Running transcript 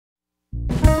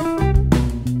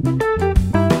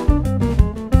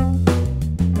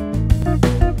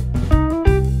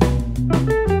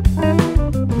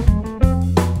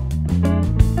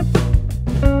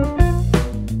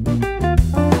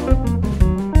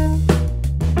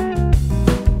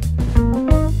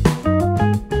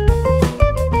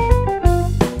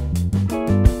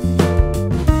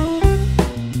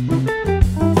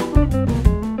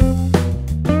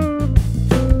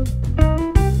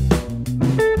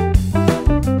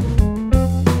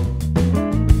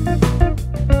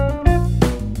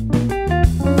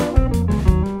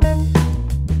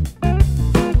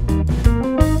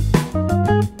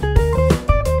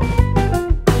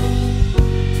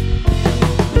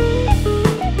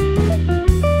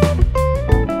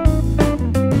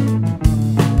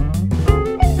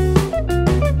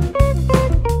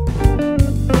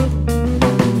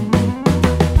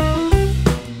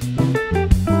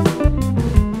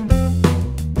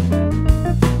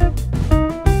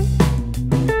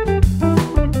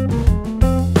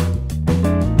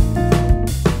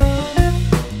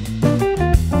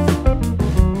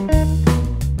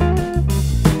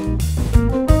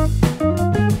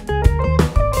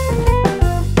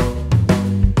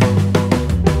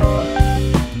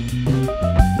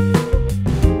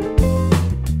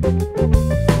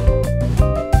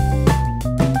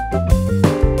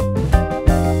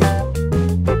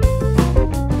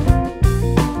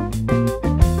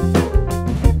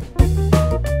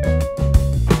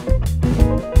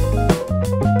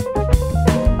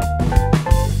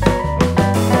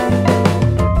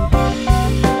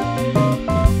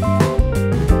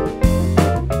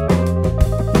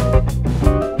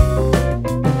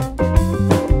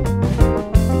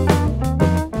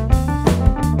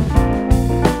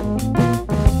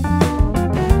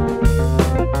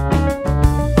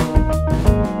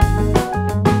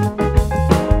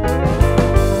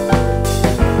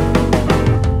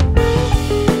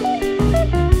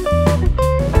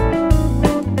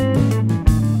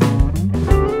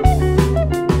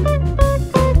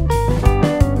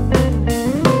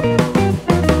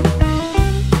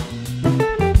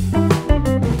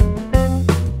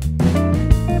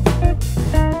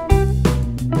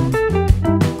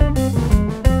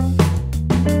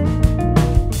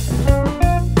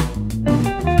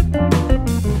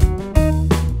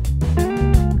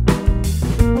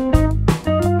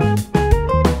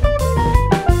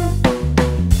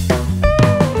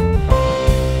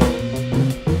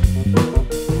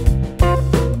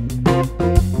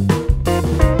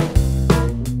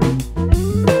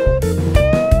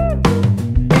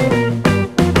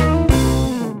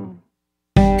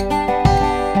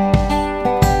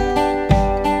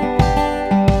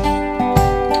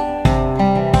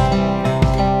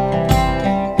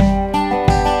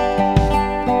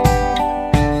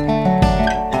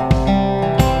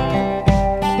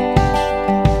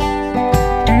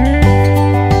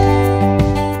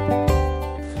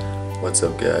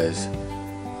What's up, guys?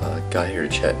 Got here to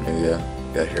Chattanooga.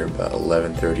 Got here about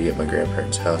 11:30 at my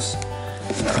grandparents' house.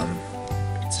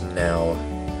 It's now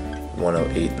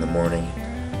 1:08 in the morning.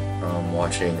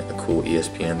 Watching a cool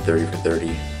ESPN 30 for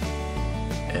 30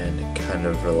 and kind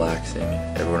of relaxing.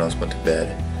 Everyone else went to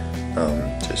bed.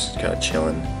 Just kind of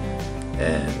chilling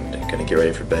and gonna get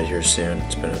ready for bed here soon.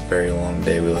 It's been a very long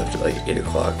day. We left at like 8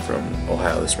 o'clock from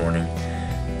Ohio this morning,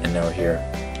 and now we're here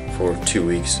for 2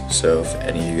 weeks. So if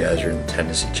any of you guys are in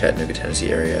the Chattanooga,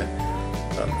 Tennessee area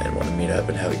and want to meet up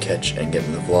and have a catch and get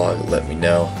in the vlog, let me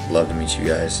know. Love to meet you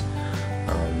guys.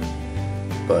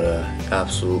 But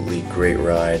absolutely great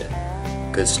ride,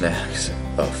 good snacks,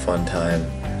 a fun time,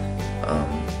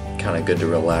 kind of good to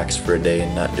relax for a day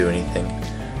and not do anything.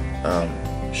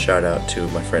 Shout out to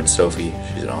my friend Sophie.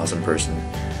 She's an awesome person,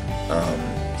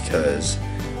 because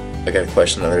I got a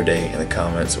question the other day in the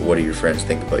comments, what do your friends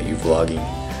think about you vlogging?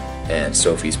 And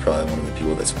Sophie's probably one of the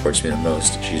people that supports me the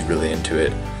most. She's really into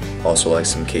it. Also likes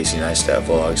some Casey Neistat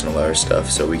vlogs and all that other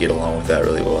stuff, so we get along with that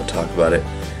really well and talk about it.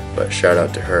 But shout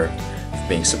out to her for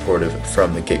being supportive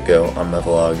from the get-go on my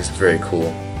vlogs. Very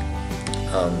cool.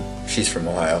 She's from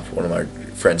Ohio, one of my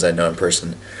friends I know in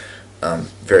person.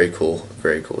 Very cool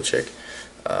chick.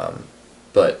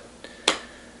 But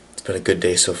it's been a good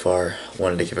day so far.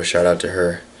 Wanted to give a shout out to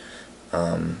her.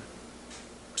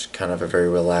 It's kind of a very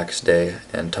relaxed day,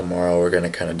 and tomorrow we're going to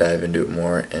kind of dive into it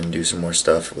more and do some more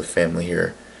stuff with family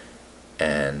here,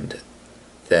 and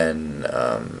then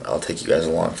I'll take you guys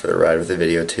along for the ride with the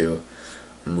video too.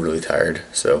 I'm really tired,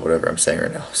 so whatever I'm saying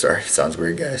right now, sorry if it sounds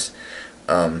weird, guys.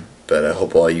 But I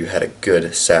hope all you had a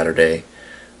good Saturday,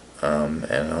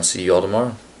 and I'll see you all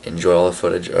tomorrow. Enjoy all the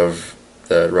footage of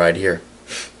the ride here.